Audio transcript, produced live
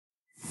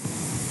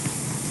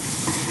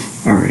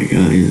Alright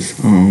guys,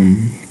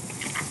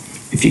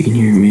 if you can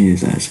hear me,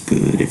 that's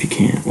good. If you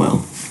can't,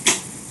 well,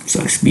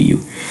 sucks to be you.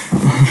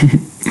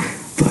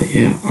 But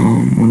yeah,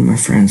 one of my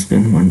friends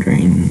been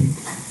wondering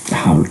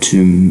how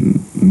to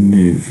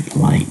move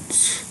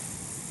lights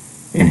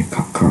in a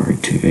cop car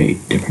to a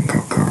different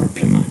cop car,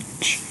 pretty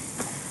much.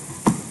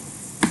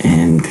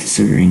 And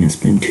considering it's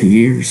been 2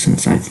 years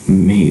since I've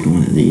made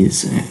one of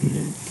these,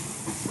 and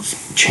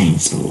it's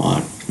changed a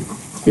lot.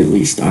 At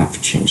least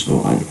I've changed a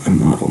lot in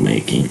my model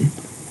making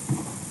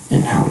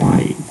and how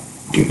I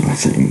do my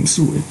things,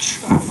 which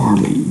I've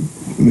hardly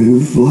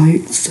moved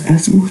lights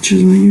as much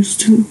as I used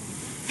to.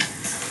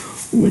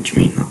 Which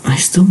means I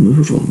still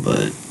move them,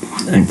 but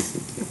I've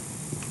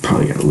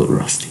probably got a little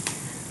rusty.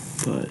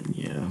 But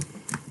yeah.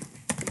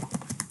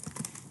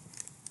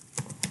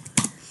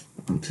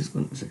 I'm just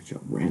going to search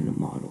up random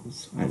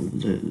models. I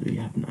literally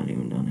have not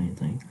even done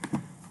anything.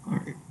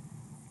 Alright.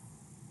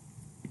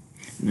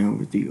 Now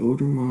with the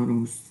older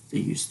models, they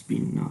used to be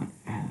not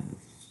as,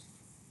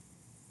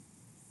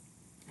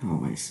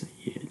 how I say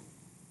it,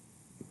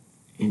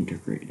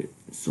 integrated.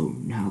 So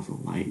now the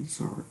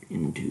lights are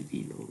into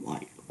the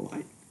light.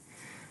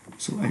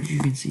 So as you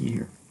can see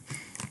here,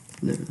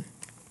 literally,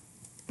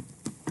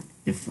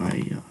 if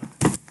I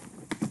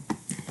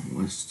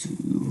was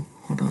to,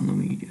 hold on, let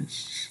me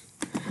just,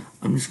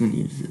 I'm just going to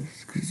use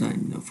this because I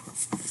know for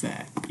a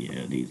fact,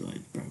 yeah, these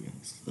lights probably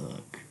gonna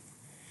suck.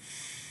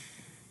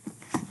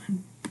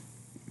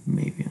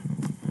 Maybe, I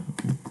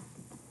don't know.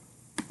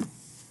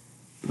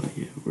 But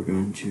yeah, we're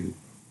going to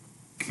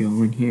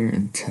go in here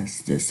and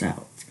test this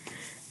out.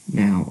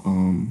 Now,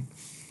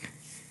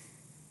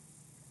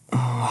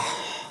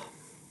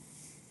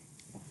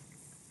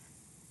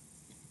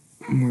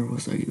 where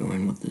was I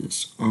going with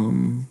this?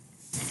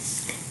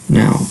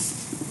 Now,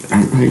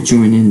 as I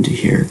join into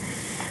here,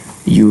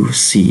 you'll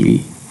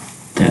see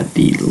that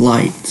the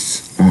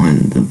lights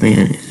on the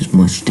van is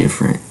much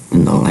different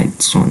than the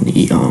lights on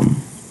the,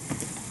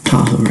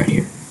 Tahoe right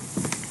here.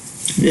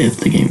 If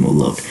the game will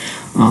load.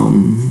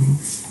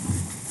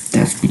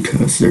 That's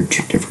because they're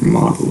two different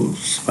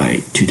models,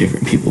 right? Two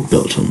different people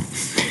built them.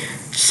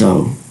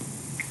 So,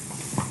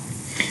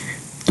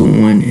 the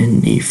one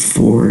in the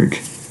Ford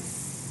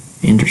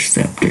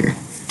Interceptor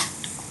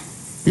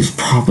is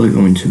probably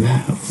going to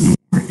have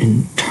more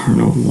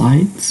internal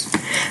lights.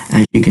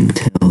 As you can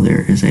tell,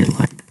 there is a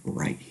light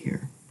right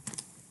here.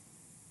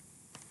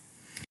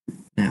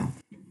 Now,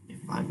 if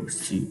I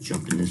was to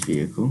jump in this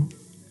vehicle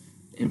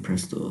and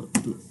press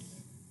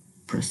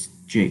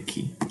J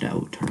key, that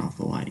will turn off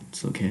the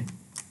lights, okay?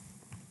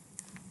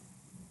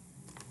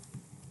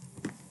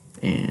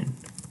 And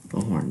the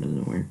horn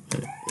doesn't work,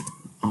 but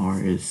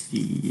R is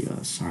the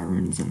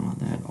sirens and all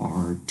that.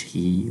 R,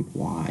 T,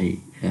 Y,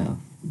 F,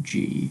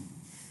 G,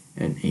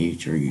 and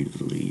H are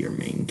usually your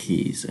main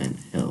keys, and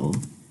L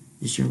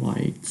is your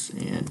lights,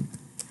 and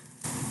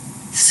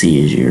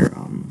C is your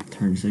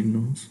turn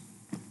signals.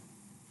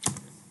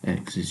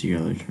 X is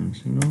your other turn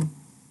signal,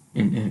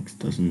 and X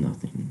does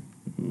nothing.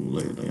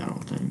 Literally, I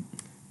don't think.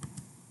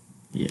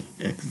 Yeah,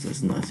 X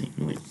does nothing,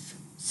 which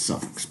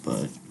sucks,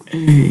 but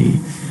hey.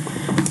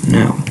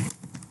 Now,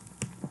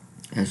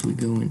 as we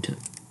go into,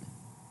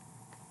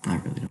 I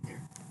really don't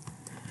care.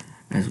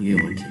 As we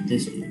go into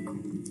this vehicle,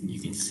 you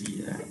can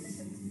see that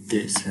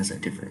this has a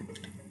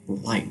different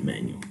light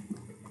manual.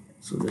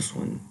 So this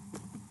one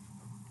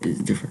is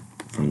different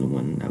from the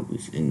one that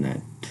was in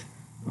that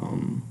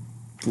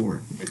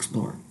Ford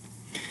Explorer.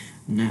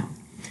 Now,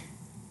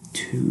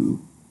 to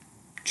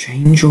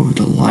change over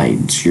the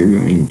lights, you're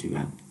going to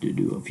have to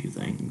do a few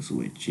things,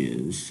 which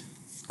is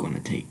going to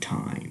take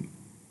time.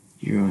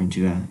 You're going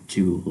to have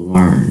to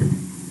learn,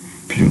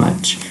 pretty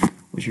much.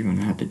 What you're going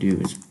to have to do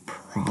is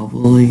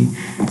probably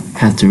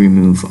have to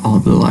remove all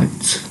the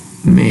lights,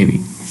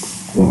 maybe.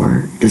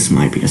 Or this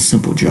might be a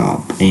simple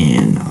job,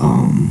 and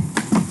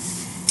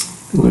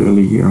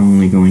literally you're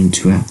only going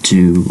to have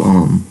to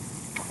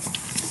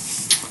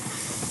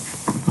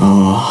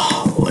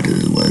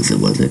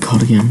what is it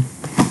called again?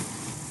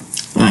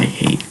 I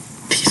hate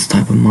these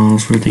type of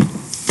models where they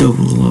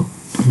double up.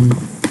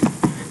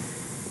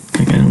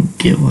 Like, I don't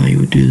get why you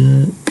would do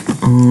that.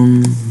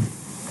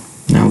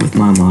 Now with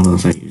my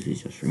models, I usually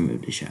just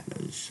remove the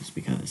shadows just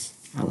because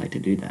I like to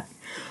do that.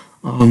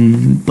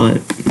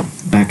 But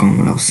back on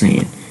what I was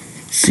saying,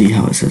 see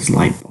how it says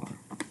light bar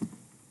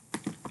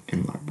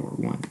and light bar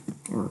 1,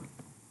 or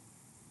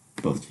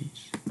both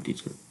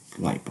these are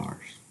light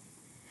bars.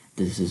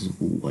 This is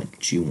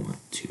what you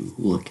want to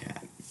look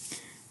at.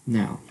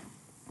 Now,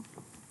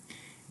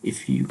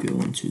 if you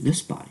go into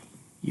this body,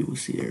 you will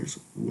see there's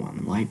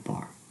one light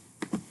bar.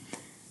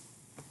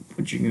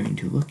 What you're going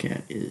to look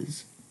at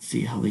is,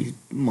 see how these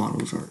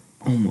models are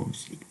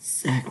almost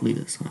exactly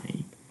the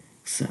same,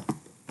 except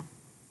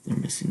they're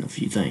missing a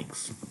few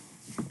things.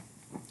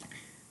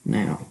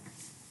 Now,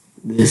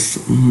 this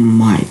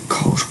might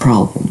cause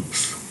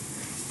problems,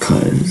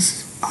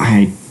 because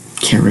I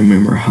can't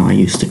remember how I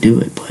used to do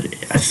it, but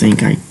I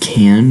think I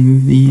can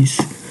move these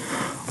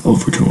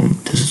over to them.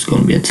 This is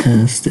going to be a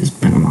test. It's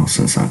been a while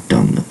since I've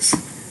done this,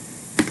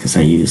 because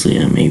because I usually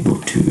am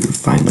able to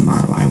find the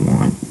model I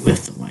want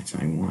with the lights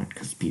I want,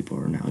 because people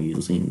are now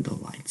using the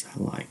lights I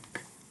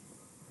like.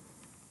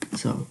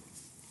 So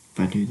if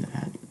I do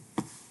that,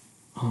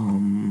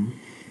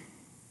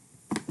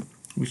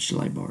 which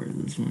light bar is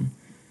this one?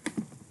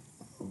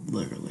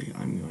 Literally,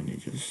 I'm going to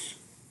just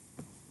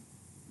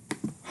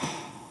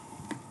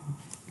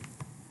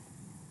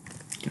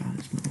God,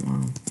 it's been a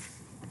while.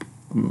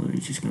 I'm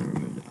literally just gonna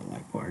remove that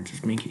light bar,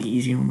 just make it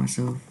easy on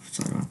myself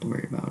so I don't have to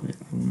worry about it.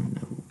 I wanna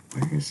know,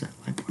 where is that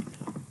light bar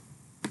go?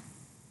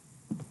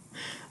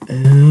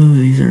 Oh,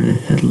 these are the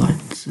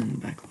headlights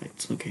and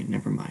backlights. Okay,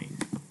 never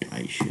mind.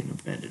 I shouldn't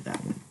have added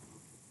that one.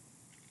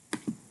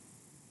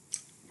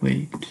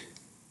 Wait.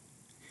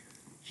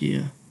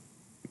 Yeah.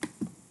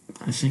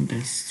 I think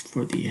that's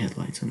for the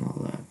headlights and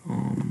all that.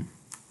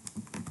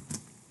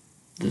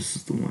 This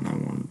is the one I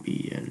want to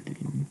be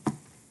editing.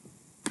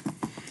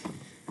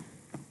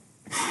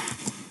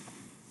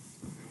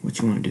 What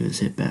you want to do is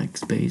hit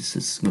backspace. This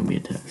is going to be a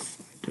test.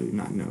 I do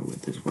not know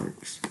if this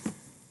works.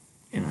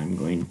 And I'm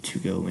going to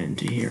go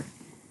into here.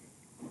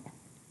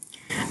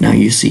 Now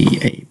you see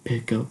a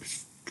pickup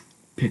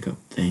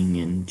thing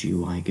in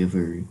GUI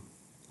Giver,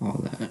 all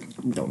that.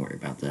 Don't worry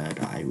about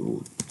that. I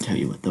will tell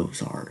you what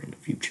those are in the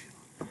future.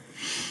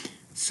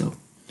 So,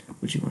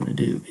 what you want to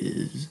do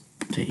is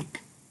take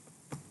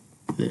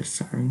this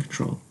siren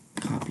control,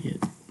 copy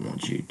it. I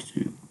want you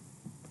to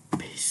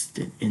paste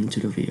it into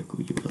the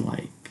vehicle you would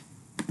like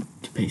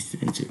to paste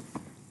it into.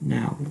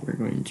 Now we're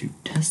going to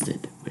test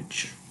it,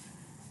 which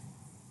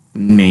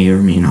may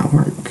or may not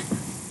work.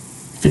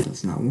 If it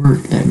does not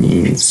work, that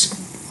means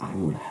I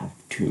would have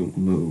to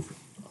move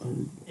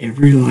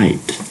every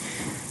light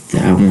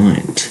that I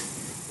want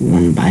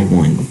one by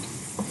one.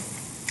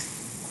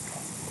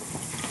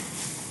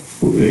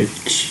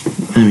 Which,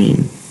 I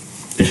mean,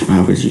 if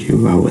I was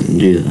you, I wouldn't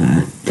do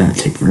that. That'd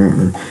take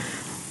forever.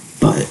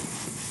 But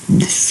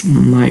this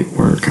might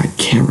work. I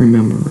can't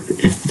remember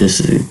if this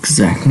is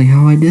exactly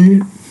how I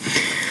did it,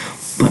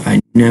 but I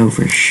know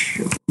for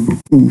sure.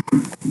 Ooh.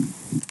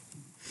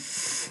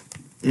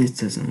 It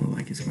doesn't look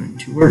like it's going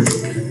to work.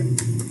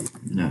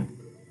 No.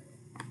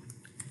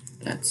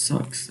 That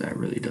sucks. That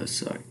really does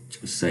suck.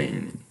 Just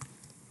saying.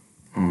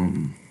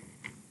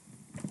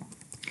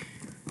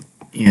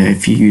 Yeah,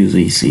 if you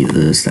usually see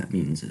this, that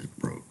means it's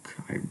broke.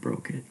 I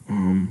broke it.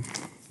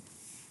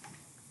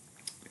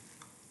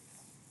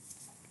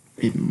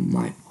 It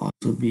might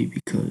also be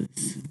because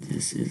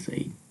this is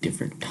a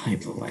different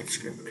type of light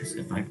script, because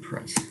if I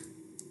press,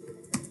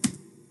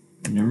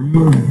 never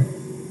mind.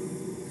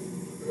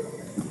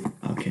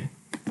 Okay,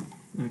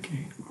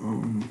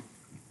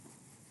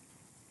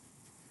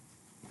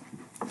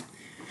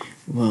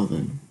 well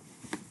then,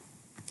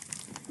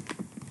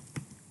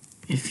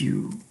 if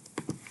you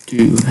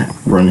do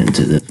run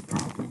into this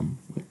problem,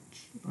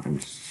 which I'm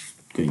just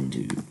going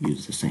to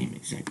use the same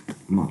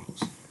exact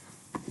models,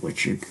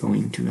 what you're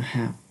going to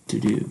have to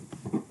do,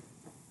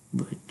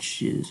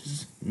 which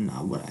is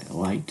not what I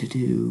like to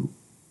do,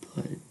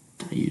 but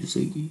I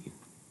usually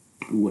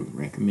wouldn't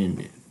recommend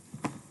it,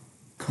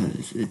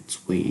 because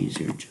it's way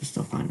easier just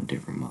to find a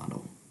different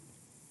model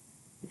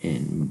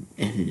and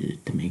edit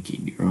it to make it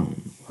your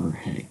own, or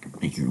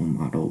heck, make your own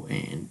model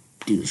and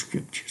do the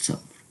script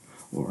yourself,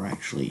 or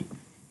actually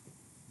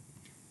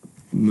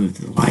move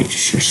the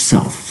lights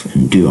yourself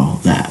and do all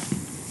that.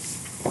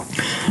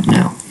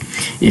 Now,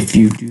 if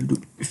you,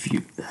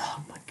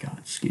 oh my god,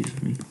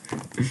 excuse me,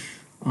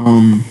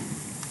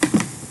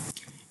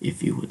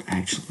 if you would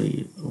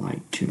actually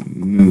like to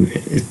move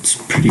it, it's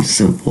pretty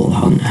simple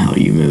on how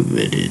you move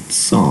it.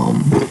 It's,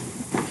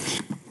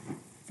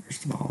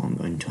 first of all, I'm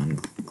going to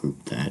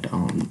ungroup that.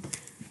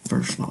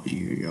 First of all,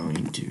 you're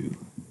going to,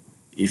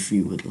 if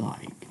you would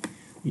like,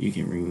 you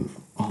can remove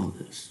all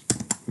this.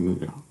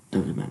 Remove it all.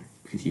 Doesn't matter,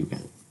 because you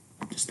got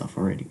the stuff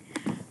already.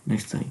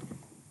 Next thing,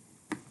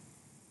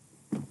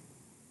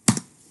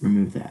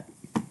 remove that.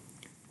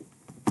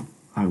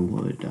 I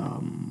would,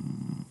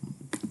 damn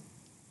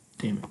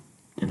it,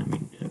 didn't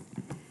mean to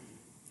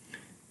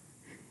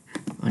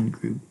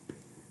ungroup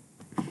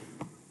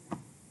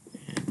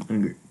and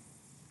ungroup.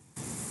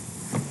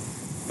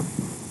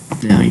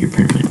 Now you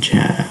pretty much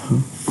have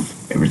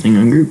everything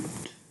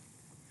ungrouped,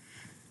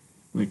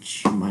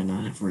 which you might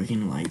not have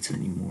working lights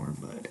anymore,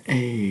 but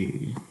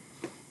hey,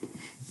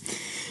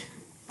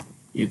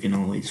 you can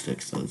always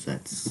fix those.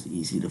 That's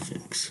easy to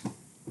fix,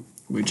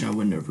 which I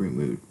wouldn't have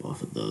removed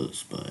both of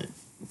those, but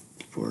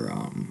for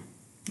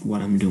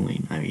what I'm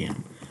doing, I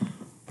am.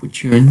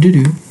 What you're going to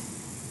do,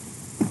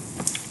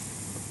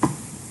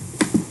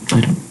 I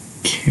don't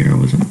care, I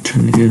wasn't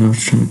trying to do it, I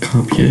was trying to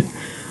copy it.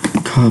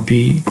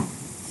 Copy,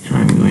 and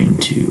I'm going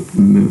to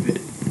move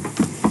it.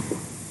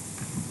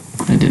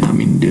 I did not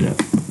mean to do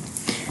that.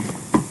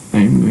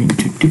 I'm going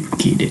to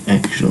duplicate it,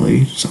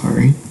 actually,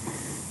 sorry,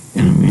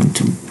 and I'm going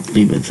to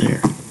leave it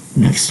there.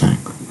 Next time,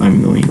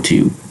 I'm going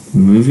to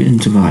move it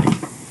into body,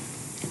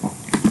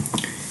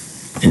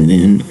 and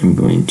then I'm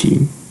going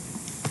to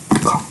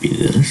copy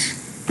this,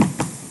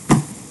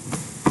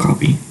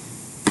 copy,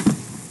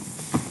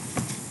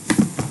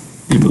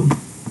 and boom.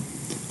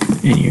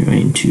 and you're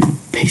going to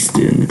paste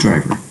it in the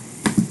driver.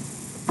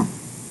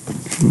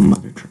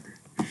 Mother trucker.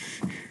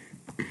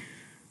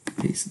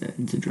 Paste that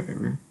into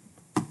driver.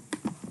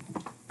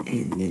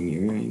 And then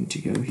you're going to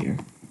go here.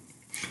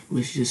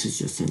 Which this is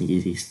just an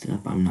easy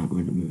step. I'm not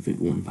going to move it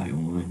one by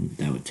one.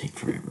 That would take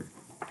forever.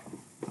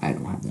 I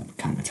don't have that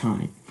kind of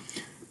time.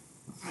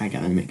 I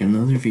gotta make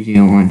another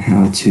video on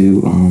how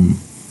to,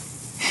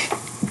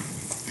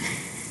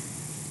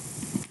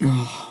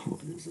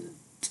 what is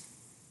it?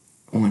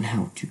 On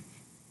how to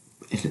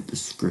edit the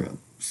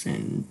scripts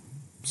and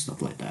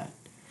stuff like that.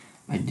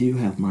 I do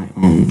have my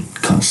own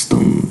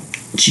custom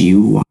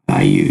GUI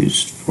I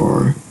used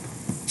for,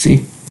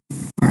 see?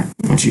 Alright,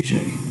 once you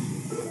check.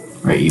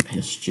 Right, you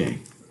press J.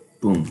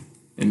 Boom.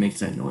 It makes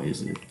that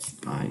noise. It's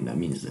fine. That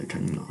means they're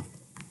turning off.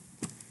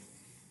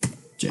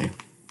 J.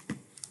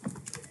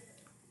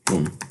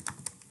 Boom.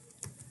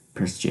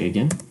 Press J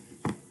again.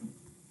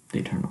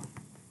 They turn on.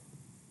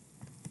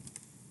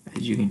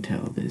 As you can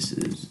tell, this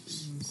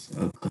is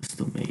a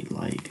custom-made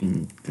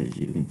lighting, as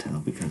you can tell,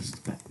 because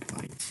of the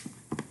backlights.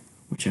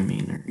 Which, I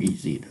mean, are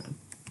easy to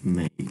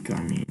make.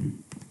 I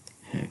mean,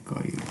 heck,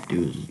 all you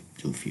do is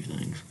do a few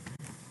things.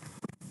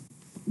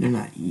 They're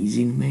not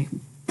easy to make,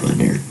 but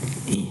they're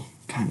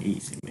kind of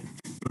easy to make.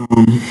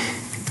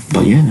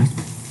 But yeah,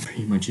 that's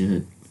pretty much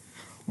it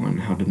on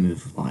how to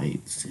move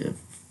lights. If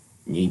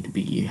need to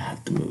be, you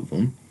have to move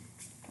them.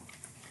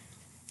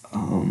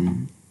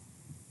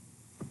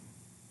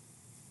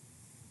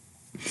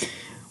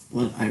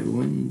 What I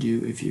wouldn't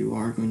do if you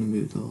are going to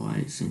move the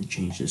lights and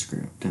change the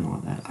script and all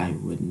that, I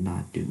would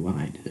not do what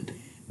I did.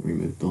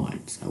 Remove the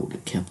lights. I would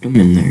have kept them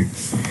in there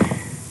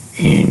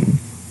and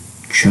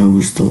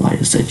chose the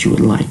lights that you would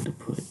like to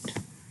put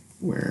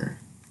where,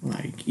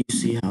 like, you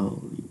see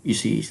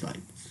these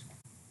lights,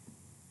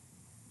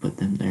 put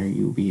them there.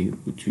 You'll be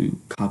able to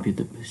copy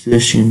the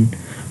position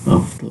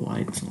of the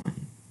lights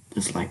on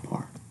this light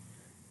bar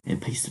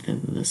and paste it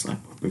into this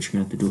light bar, but you're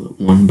going to have to do it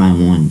one by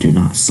one. Do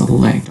not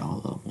select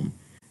all of them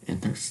and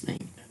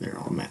they're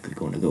automatically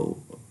going to go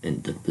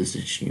in the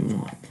position you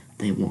want.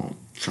 They won't,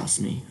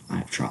 trust me,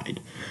 I've tried.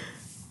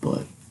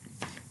 But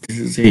this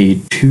is a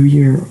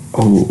 2-year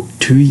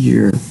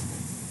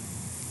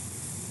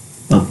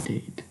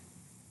update.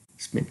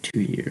 It's been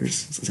 2 years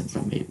since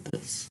I made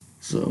this,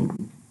 so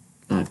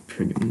I've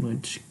pretty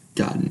much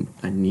gotten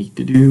what I need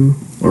to do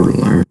or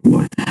learn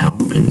what to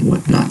help and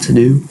what not to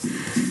do.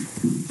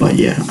 But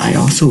yeah, I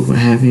also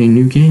have a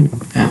new game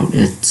out.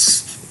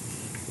 It's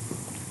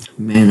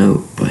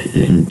Mano, but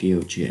in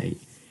DOJ.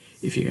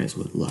 If you guys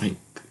would like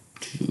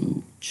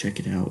to check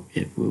it out,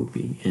 it will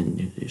be in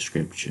the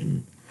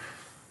description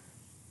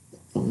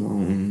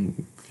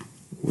along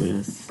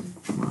with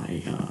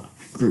my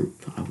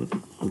group. I would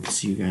love to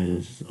see you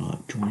guys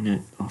join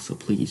it. Also,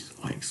 please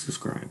like,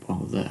 subscribe,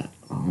 all of that.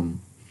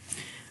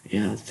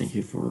 Yeah, thank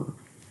you for,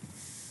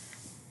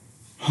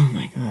 oh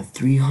my god,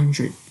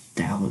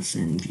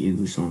 300,000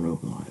 views on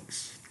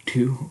Roblox,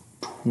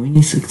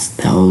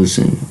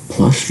 26,000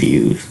 plus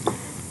views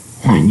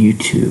on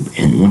YouTube,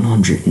 and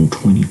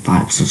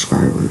 125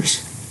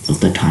 subscribers of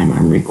the time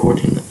I'm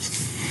recording this.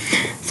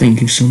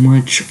 Thank you so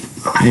much.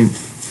 I've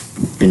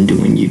been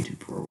doing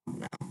YouTube for a while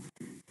now.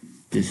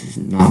 This is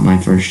not my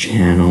first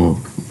channel.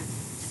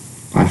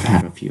 I've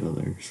had a few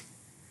others.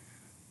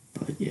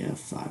 But yeah,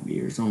 5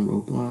 years on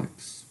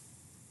Roblox.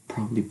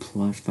 Probably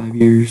plus 5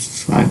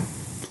 years. I've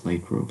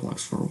played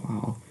Roblox for a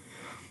while.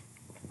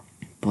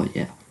 But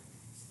yeah.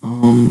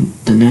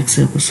 The next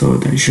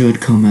episode that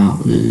should come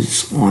out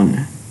is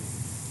on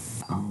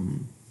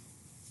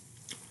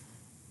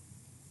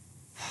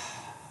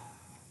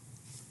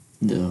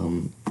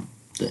the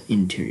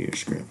interior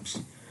scripts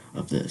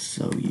of this.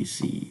 So you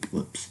see,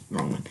 whoops,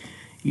 wrong one.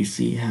 You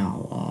see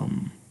how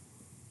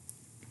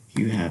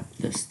you have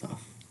this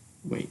stuff.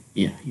 Wait,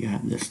 yeah, you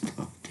have this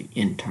stuff, the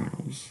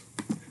internals,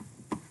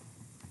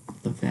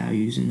 the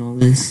values and all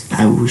this.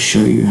 I will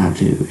show you how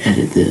to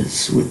edit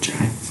this, which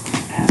I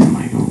have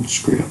my own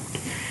script,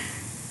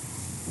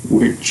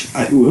 which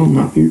I will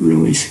not be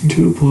releasing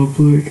to the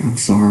public. I'm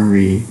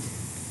sorry.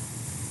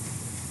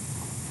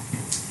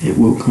 It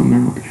will come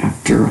out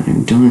after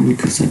I'm done,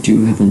 because I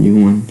do have a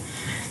new one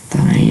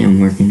that I am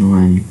working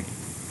on,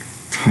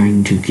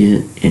 trying to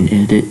get and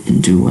edit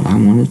and do what I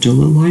want it to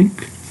look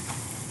like.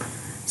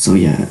 So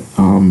yeah,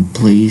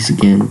 please,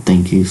 again,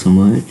 thank you so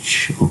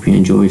much. Hope you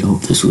enjoyed.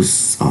 Hope this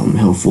was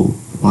helpful.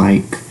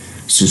 Like,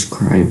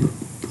 subscribe,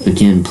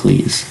 again,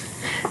 please.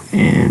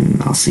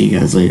 And I'll see you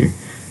guys later.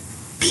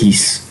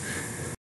 Peace.